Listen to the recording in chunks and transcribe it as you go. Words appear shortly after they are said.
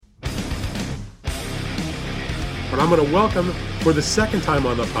But I'm going to welcome for the second time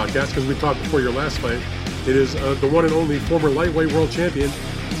on the podcast, because we talked before your last fight, it is the one and only former lightweight world champion,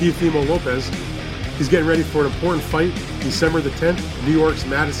 Teofimo Lopez. He's getting ready for an important fight, December the 10th, New York's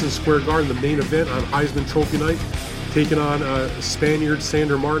Madison Square Garden, the main event on Heisman Trophy night, taking on Spaniard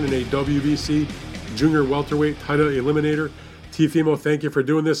Sandor Martin in a WBC junior welterweight title eliminator. Teofimo, thank you for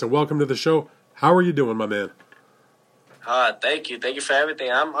doing this, and welcome to the show. How are you doing, my man? Thank you. Thank you for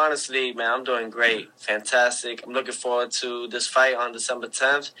everything. I'm honestly, man, I'm doing great. Fantastic. I'm looking forward to this fight on December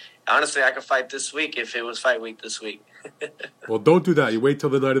 10th. Honestly, I could fight this week if it was fight week this week. Well, don't do that. You wait till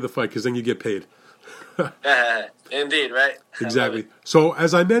the night of the fight, because then you get paid. Indeed, right? Exactly. So,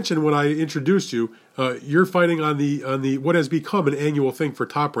 as I mentioned when I introduced you, you're fighting on the what has become an annual thing for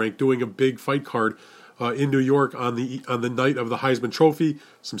Top Rank, doing a big fight card in New York on the night of the Heisman Trophy.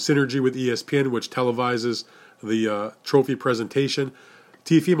 Some synergy with ESPN, which televises the trophy presentation.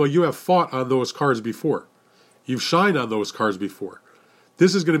 Teofimo, you have fought on those cards before. You've shined on those cards before.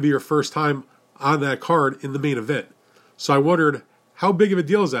 This is going to be your first time on that card in the main event. So I wondered, how big of a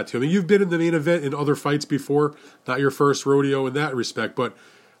deal is that to you? I mean, you've been in the main event in other fights before, not your first rodeo in that respect, but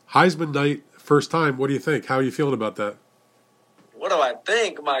Heisman night, first time, what do you think? How are you feeling about that? What do I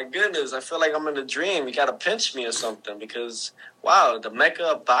think? My goodness, I feel like I'm in a dream. You got to pinch me or something because, wow, the mecca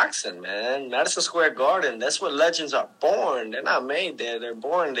of boxing, man. Madison Square Garden, that's where legends are born. They're not made there. They're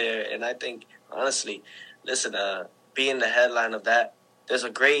born there. And I think, honestly, listen, being the headline of that, there's a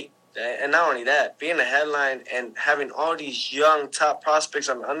great, and not only that, being the headline and having all these young top prospects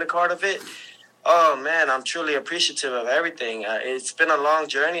on the undercard of it, oh, man, I'm truly appreciative of everything. It's been a long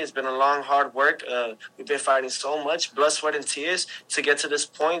journey. It's been a long, hard work. We've been fighting so much, blood, sweat, and tears to get to this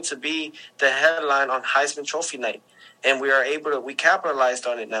point, to be the headline on Heisman Trophy night. And we capitalized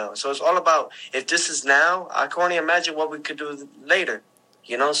on it now. So it's all about, if this is now, I can only imagine what we could do later.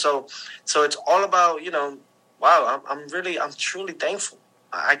 You know, so it's all about, wow, I'm truly thankful.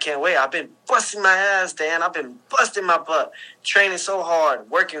 I can't wait. I've been busting my ass, Dan. I've been busting my butt, training so hard,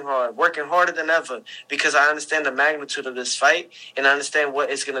 working harder than ever, because I understand the magnitude of this fight and I understand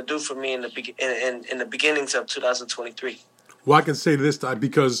what it's going to do for me in the beginnings of 2023. Well, I can say this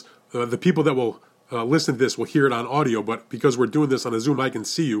because the people that will listen to this will hear it on audio, but because we're doing this on a Zoom, I can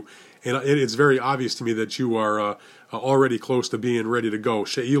see you, and it's very obvious to me that you are already close to being ready to go.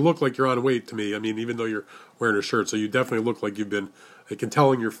 You look like you're on weight to me. I mean, even though you're wearing a shirt, so you definitely look like you've been. I can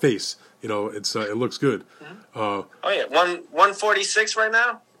tell in your face. You know, it looks good. Oh yeah, 146 right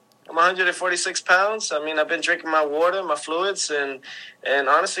now. I'm 146 pounds. I mean, I've been drinking my water, my fluids, and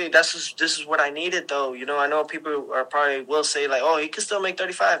honestly, this is what I needed, though. You know, I know people are probably will say like, "Oh, he can still make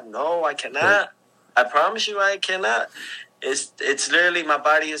 35." No, I cannot. Right. I promise you, I cannot. It's literally my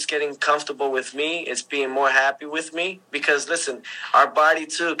body is getting comfortable with me. It's being more happy with me because, listen, our body,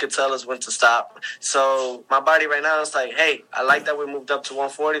 too, could tell us when to stop. So my body right now is like, hey, I like that we moved up to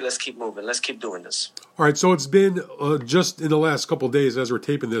 140. Let's keep moving. Let's keep doing this. All right, so it's been just in the last couple of days as we're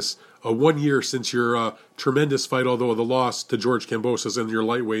taping this, 1 year since your tremendous fight, although the loss to George Kambosos in your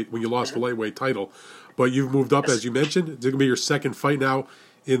lightweight, when you lost the lightweight title. But you've moved up, as you mentioned. It's going to be your second fight now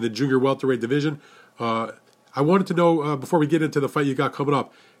in the junior welterweight division. I wanted to know, before we get into the fight you got coming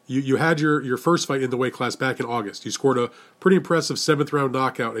up, you had your first fight in the weight class back in August. You scored a pretty impressive 7th-round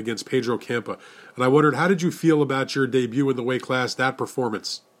knockout against Pedro Campa. And I wondered, how did you feel about your debut in the weight class, that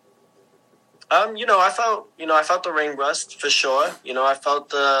performance? I felt the ring rust for sure. I felt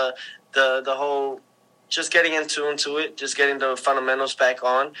the whole just getting into it, just getting the fundamentals back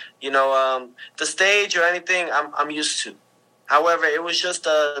on. The stage or anything I'm used to. However, it was just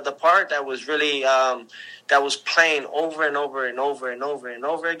the part that was really that was playing over and over and over and over and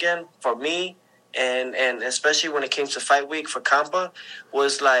over again for me, and especially when it came to fight week for Campa,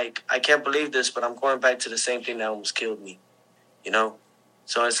 was like, I can't believe this, but I'm going back to the same thing that almost killed me,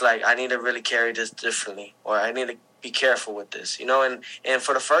 So it's like I need to really carry this differently, or I need to be careful with this, And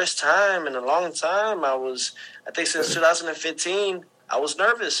for the first time in a long time, I think since 2015, I was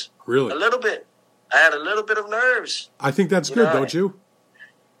nervous. Really? A little bit. I had a little bit of nerves. I think that's good, don't you?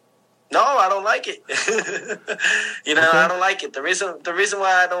 No, I don't like it. Okay. I don't like it. The reason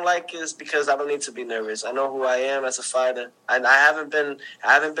why I don't like it is because I don't need to be nervous. I know who I am as a fighter, and I haven't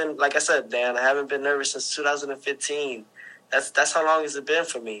been, like I said, Dan, I haven't been nervous since 2015. That's how long has it been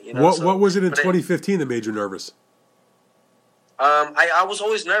for me. What was it in 2015 that made you nervous? I was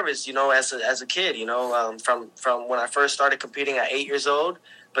always nervous, as a kid, from when I first started competing at 8 years old.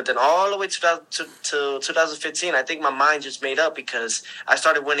 But then all the way to 2015, I think my mind just made up because I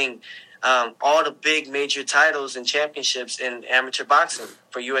started winning all the big major titles and championships in amateur boxing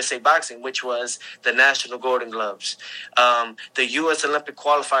for USA Boxing, which was the National Golden Gloves, the U.S. Olympic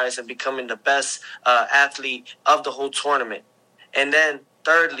qualifiers, and becoming the best athlete of the whole tournament. And then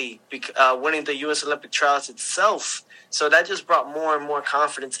thirdly, winning the U.S. Olympic trials itself. So that just brought more and more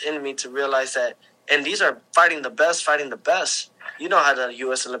confidence in me to realize that, and these are fighting the best. You know how the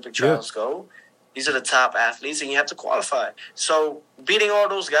U.S. Olympic trials go. These are the top athletes, and you have to qualify. So beating all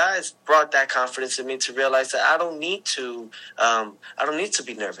those guys brought that confidence in me to realize that I don't need to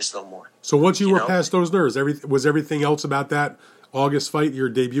be nervous no more. So once you were past those nerves, was everything else about that August fight, your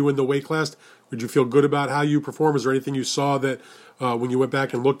debut in the weight class, did you feel good about how you performed? Was there anything you saw that when you went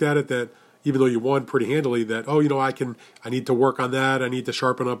back and looked at it that even though you won pretty handily, that I need to work on that, I need to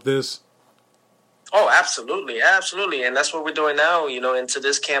sharpen up this? Oh, absolutely, absolutely, and that's what we're doing now. Into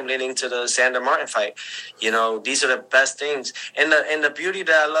this camp leading to the Sandor Martin fight. These are the best things, and the beauty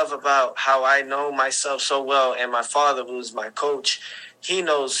that I love about how I know myself so well, and my father, who's my coach, he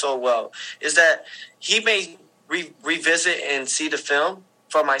knows so well, is that he may revisit and see the film.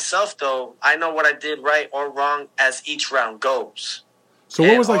 For myself, though, I know what I did right or wrong as each round goes. So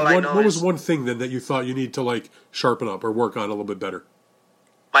what was one thing then that you thought you need to sharpen up or work on a little bit better?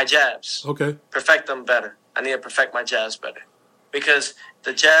 My jabs. Okay. Perfect them better. I need to perfect my jabs better. Because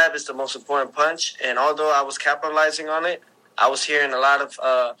the jab is the most important punch, and although I was capitalizing on it, I was hearing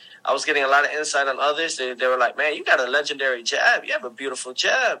I was getting a lot of insight on others. They were like, man, you got a legendary jab. You have a beautiful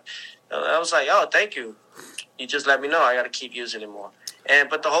jab. And I was like, oh, thank you. You just let me know. I got to keep using it more.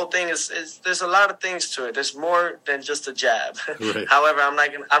 But the whole thing is there's a lot of things to it. There's more than just a jab. Right. However, I'm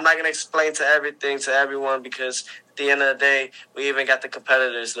not gonna explain to everything to everyone, because at the end of the day, we even got the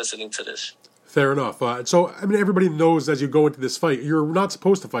competitors listening to this. Fair enough. So everybody knows as you go into this fight, you're not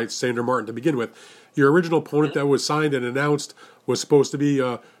supposed to fight Sandor Martin to begin with. Your original opponent that was signed and announced was supposed to be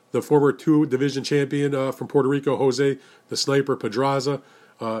the former 2-division champion from Puerto Rico, Jose the Sniper Pedraza.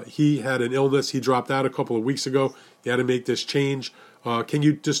 He had an illness. He dropped out a couple of weeks ago. He had to make this change. Can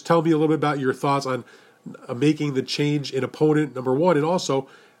you just tell me a little bit about your thoughts on making the change in opponent, number one, and also,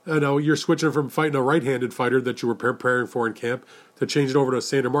 you're switching from fighting a right-handed fighter that you were preparing for in camp to change it over to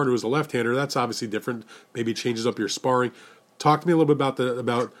Sandor Martin, who's a left-hander. That's obviously different. Maybe changes up your sparring. Talk to me a little bit about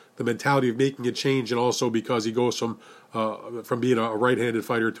the mentality of making a change, and also because he goes from being a right-handed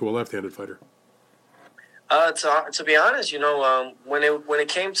fighter to a left-handed fighter. To be honest, when it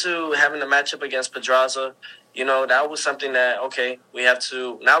came to having the matchup against Pedraza, that was something that, okay, we have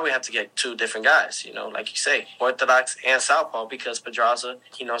to get two different guys, like you say, Orthodox and Southpaw, because Pedraza,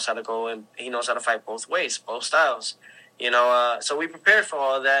 he knows how to go and he knows how to fight both ways, both styles, so we prepared for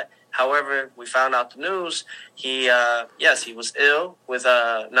all of that. However, we found out the news. He was ill with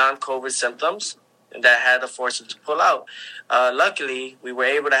non-COVID symptoms that had to force him to pull out. Luckily, we were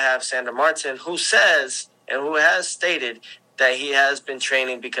able to have Sandor Martin, who says and who has stated that he has been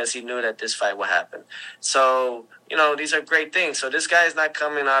training because he knew that this fight would happen. So, these are great things. So this guy is not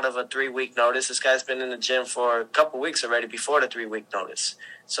coming out of a 3-week notice. This guy's been in the gym for a couple weeks already before the 3-week notice.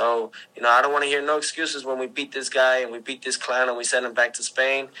 So, I don't want to hear no excuses when we beat this guy and we beat this clown and we send him back to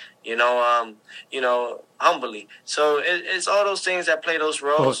Spain, humbly. So it's all those things that play those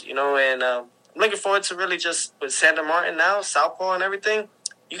roles, and I'm looking forward to really just with Sandor Martin now, Southpaw and everything.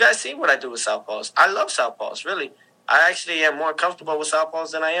 You guys see what I do with Southpaws. I love Southpaws, really. I actually am more comfortable with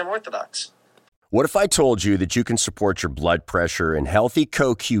Southpaws than I am Orthodox. What if I told you that you can support your blood pressure and healthy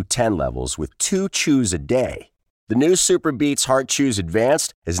CoQ10 levels with 2 chews a day? The new Super Beats Heart Chews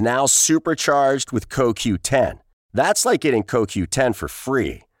Advanced is now supercharged with CoQ10. That's like getting CoQ10 for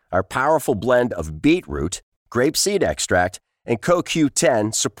free. Our powerful blend of beetroot, grapeseed extract, and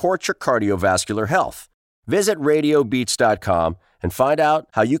CoQ10 supports your cardiovascular health. Visit RadioBeats.com and find out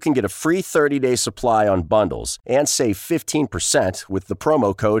how you can get a free 30-day supply on bundles and save 15% with the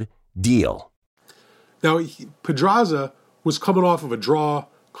promo code DEAL. Now, Pedraza was coming off of a draw,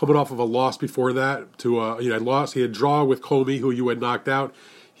 coming off of a loss before that. He had draw with Comey, who you had knocked out.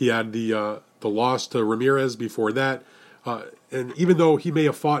 He had the loss to Ramirez before that. And even though he may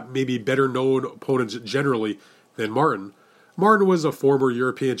have fought maybe better-known opponents generally than Martin was a former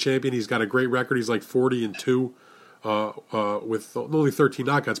European champion. He's got a great record. He's like 40-2. With only 13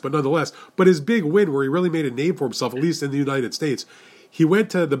 knockouts, but nonetheless. But his big win, where he really made a name for himself, at least in the United States, he went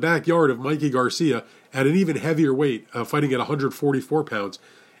to the backyard of Mikey Garcia at an even heavier weight, fighting at 144 pounds,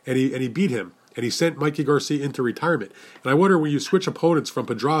 and he beat him, and he sent Mikey Garcia into retirement. And I wonder, when you switch opponents from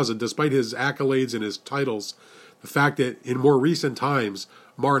Pedraza, despite his accolades and his titles, the fact that in more recent times,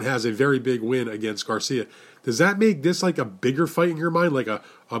 Martin has a very big win against Garcia, does that make this like a bigger fight in your mind, like a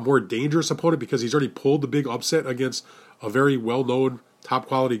more dangerous opponent because he's already pulled the big upset against a very well-known top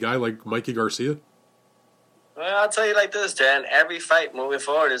quality guy like Mikey Garcia? Well, I'll tell you like this, Dan. Every fight moving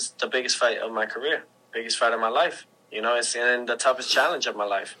forward is the biggest fight of my career, biggest fight of my life. It's in the toughest challenge of my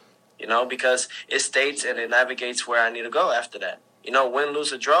life. Because it states and it navigates where I need to go after that. Win,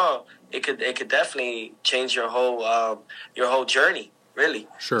 lose, or draw, it could definitely change your whole journey. Really.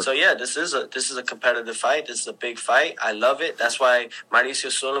 Sure. So yeah, this is a competitive fight. This is a big fight. I love it. That's why Mauricio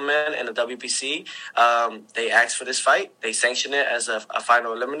Suleiman and the WBC, they asked for this fight. They sanctioned it as a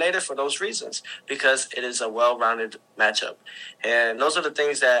final eliminator for those reasons, because it is a well-rounded matchup. And those are the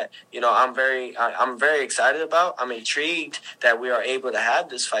things that I'm very excited about. I'm intrigued that we are able to have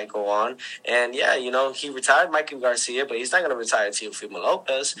this fight go on. And yeah, he retired Mikey Garcia, but he's not going to retire Teofimo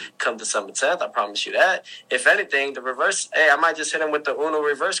Lopez come December 10th. I promise you that. If anything, the reverse. Hey, I might just hit him with the Uno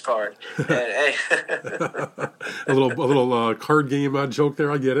reverse card. And, hey. a little card game joke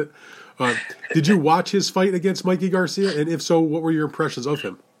there. I get it. Did you watch his fight against Mikey Garcia? And if so, what were your impressions of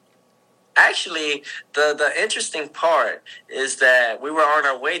him? Actually, the interesting part is that we were on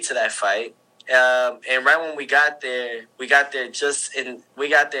our way to that fight, and right when we got there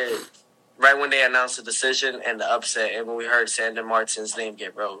right when they announced the decision and the upset, and when we heard Sandor Martin's name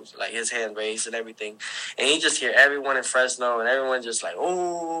get rose, like his hand raised and everything, and you just hear everyone in Fresno and everyone just like,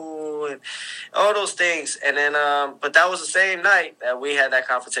 ooh, and all those things. And then, but that was the same night that we had that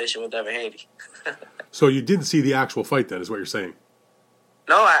confrontation with Devin Haney. So you didn't see the actual fight then, is what you're saying?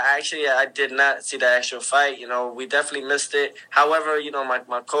 No, I did not see the actual fight. We definitely missed it. However,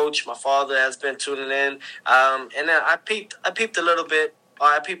 my coach, my father has been tuning in, and then I peeped a little bit.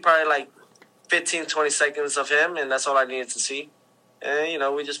 I peeped probably like 15, 20 seconds of him, and that's all I needed to see.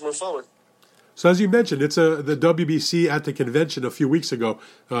 And, we just move forward. So as you mentioned, it's the WBC at the convention a few weeks ago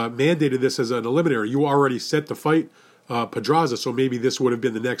mandated this as an eliminator. You already set to fight Pedraza, so maybe this would have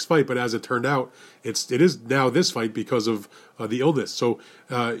been the next fight. But as it turned out, it is now this fight because of the illness. So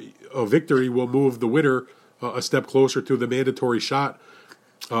a victory will move the winner a step closer to the mandatory shot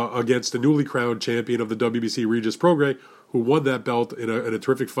against the newly crowned champion of the WBC, Regis Prograis, who won that belt in a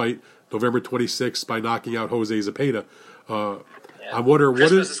terrific fight November 26th by knocking out Jose Zepeda. I wonder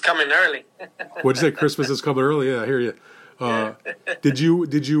Christmas is coming early. What'd you say? Christmas is coming early. Yeah, I hear you. Did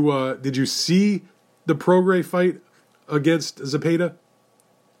you see the Prograis fight against Zepeda?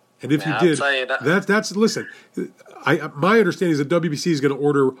 And if you did, I'll tell you that's listen. My understanding is that WBC is going to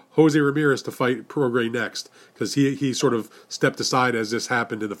order Jose Ramirez to fight Prograis next, because he sort of stepped aside as this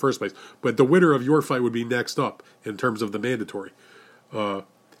happened in the first place. But the winner of your fight would be next up in terms of the mandatory.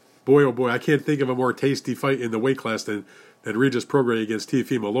 Boy, oh boy, I can't think of a more tasty fight in the weight class than Regis Prograis against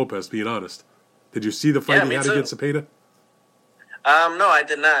Teofimo Lopez, being honest. Did you see the fight he had against Zepeda? No, I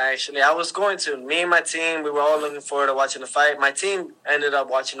did not, actually. I was going to. Me and my team, we were all looking forward to watching the fight. My team ended up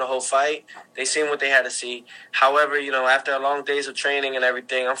watching the whole fight. They seen what they had to see. However, after a long days of training and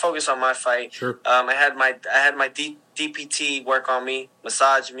everything, I'm focused on my fight. Sure. I had my DPT work on me,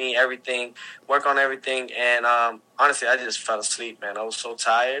 massage me, everything, work on everything. And honestly, I just fell asleep, man. I was so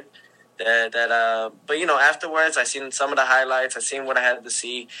tired. But afterwards, I seen some of the highlights. I seen what I had to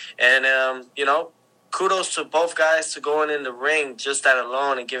see. And, kudos to both guys to going in the ring, just that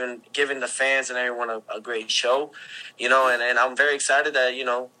alone, and giving the fans and everyone a great show, and I'm very excited that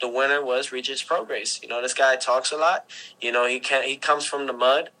the winner was Regis Prograis. This guy talks a lot. He comes from the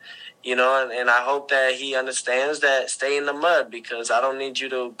mud, and I hope that he understands that stay in the mud, because I don't need you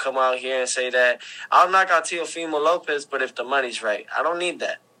to come out here and say that I'll knock out Teofimo Lopez, but if the money's right, I don't need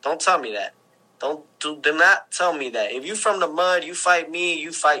that. Don't tell me that. Do not tell me that. If you from the mud, you fight me,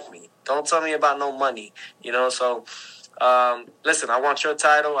 you fight me. Don't tell me about no money, So, listen, I want your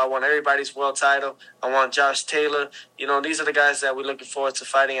title. I want everybody's world title. I want Josh Taylor. These are the guys that we're looking forward to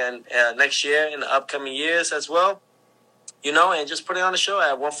fighting next year, in the upcoming years as well. And just put it on the show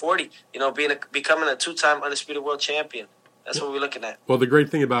at 140. Becoming a 2-time undisputed world champion. That's what we're looking at. Well, the great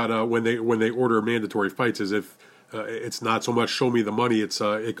thing about when they order mandatory fights is if it's not so much show me the money,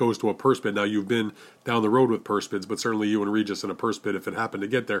 it goes to a purse bid. Now, you've been down the road with purse bids, but certainly you and Regis in a purse bid, if it happened to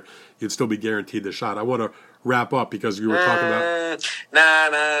get there, you'd still be guaranteed the shot. I want to wrap up because you were talking about...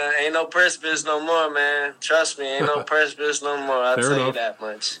 Nah, ain't no purse bids no more, man. Trust me, ain't no purse bids no more. I'll tell you that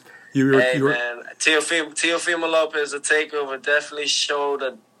much. Man, Teofimo Lopez, the takeover, definitely showed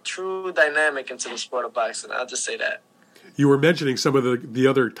a true dynamic into the sport of boxing. I'll just say that. You were mentioning some of the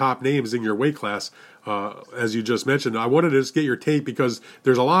other top names in your weight class, as you just mentioned. I wanted to just get your take because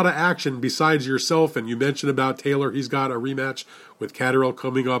there's a lot of action besides yourself, and you mentioned about Taylor. He's got a rematch with Catterall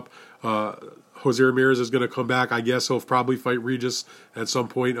coming up. Jose Ramirez is going to come back. I guess he'll probably fight Regis at some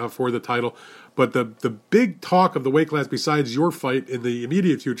point for the title. But the big talk of the weight class besides your fight in the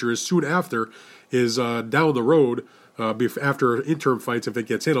immediate future is soon after is down the road. after interim fights if it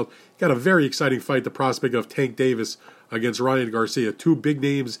gets handled. Got a very exciting fight, the prospect of Tank Davis against Ryan Garcia. Two big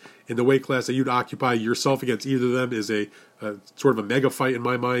names in the weight class that you'd occupy. Yourself against either of them is a sort of a mega fight in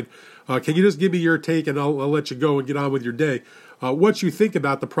my mind. Can you just give me your take, and I'll let you go and get on with your day. What you think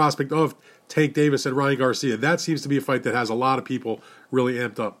about the prospect of Tank Davis and Ryan Garcia? That seems to be a fight that has a lot of people really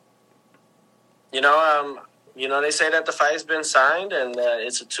amped up. They say that the fight's been signed, and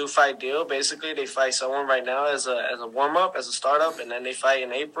it's a 2-fight deal. Basically, they fight someone right now as a warm-up, as a startup, and then they fight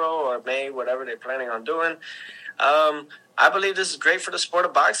in April or May, whatever they're planning on doing. I believe this is great for the sport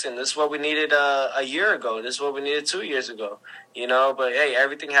of boxing. This is what we needed a year ago. This is what we needed 2 years ago. But hey,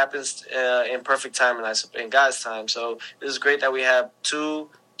 everything happens in perfect time and in God's time. So this is great that we have two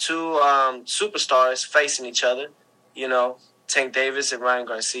superstars facing each other. Tank Davis and Ryan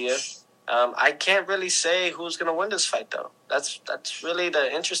Garcia. I can't really say who's going to win this fight, though. That's really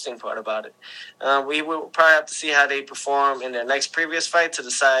the interesting part about it. We will probably have to see how they perform in their next previous fight to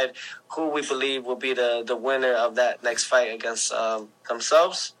decide who we believe will be the winner of that next fight against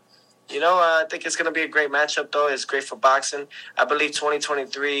themselves. I think it's going to be a great matchup, though. It's great for boxing. I believe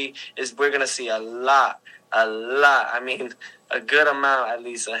 2023 we're going to see a lot. I mean, a good amount, at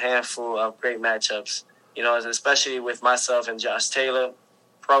least a handful of great matchups. Especially with myself and Josh Taylor.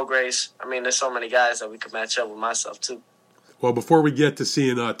 Pro Grace. I mean, there's so many guys that we could match up with myself, too. Well, before we get to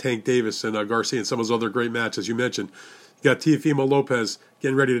seeing Tank Davis and Garcia and some of those other great matches you mentioned, you got Teofimo Lopez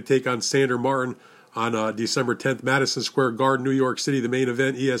getting ready to take on Sander Martin on December 10th, Madison Square Garden, New York City, the main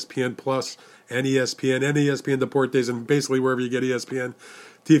event, ESPN Plus and ESPN Deportes, and basically wherever you get ESPN.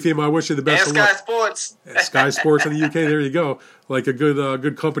 Teofimo, I wish you the best and of luck. Sky Sports. Sky Sports in the UK, there you go. Like a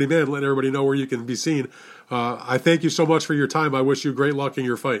good company man, letting everybody know where you can be seen. I thank you so much for your time. I wish you great luck in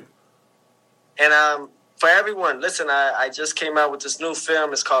your fight. And for everyone, listen, I just came out with this new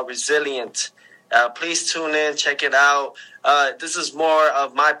film. It's called Resilient. Please tune in, check it out. This is more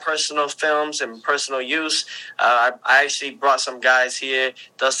of my personal films and personal use. I actually brought some guys here,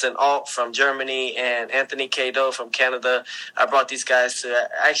 Dustin Alt from Germany and Anthony Cado from Canada. I brought these guys to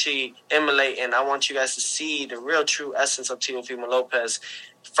actually emulate, and I want you guys to see the real true essence of Teofimo Lopez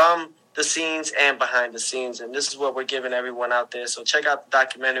from the scenes and behind the scenes. And this is what we're giving everyone out there. So check out the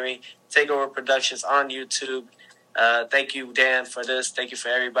documentary, Takeover Productions on YouTube. Thank you, Dan, for this. Thank you for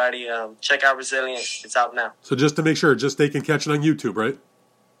everybody. Check out Resilient. It's out now. So just to make sure, they can catch it on YouTube, right?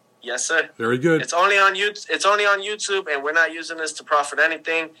 Yes, sir. Very good. It's only on YouTube, and we're not using this to profit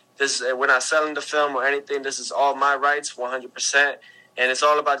anything. We're not selling the film or anything. This is all my rights, 100%. And it's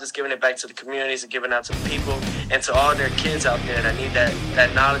all about just giving it back to the communities and giving out to the people and to all their kids out there that need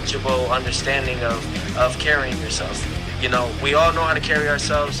that knowledgeable understanding of carrying yourself. We all know how to carry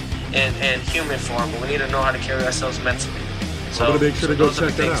ourselves in human form, but we need to know how to carry ourselves mentally. So I'm going to make sure to go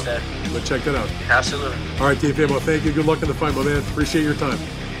check that out. I'm going to check that out. Absolutely. All right, Teofimo, thank you. Good luck in the fight, my man. Appreciate your time.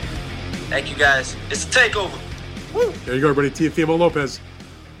 Thank you, guys. It's a takeover. Woo! There you go, everybody. Teofimo Lopez.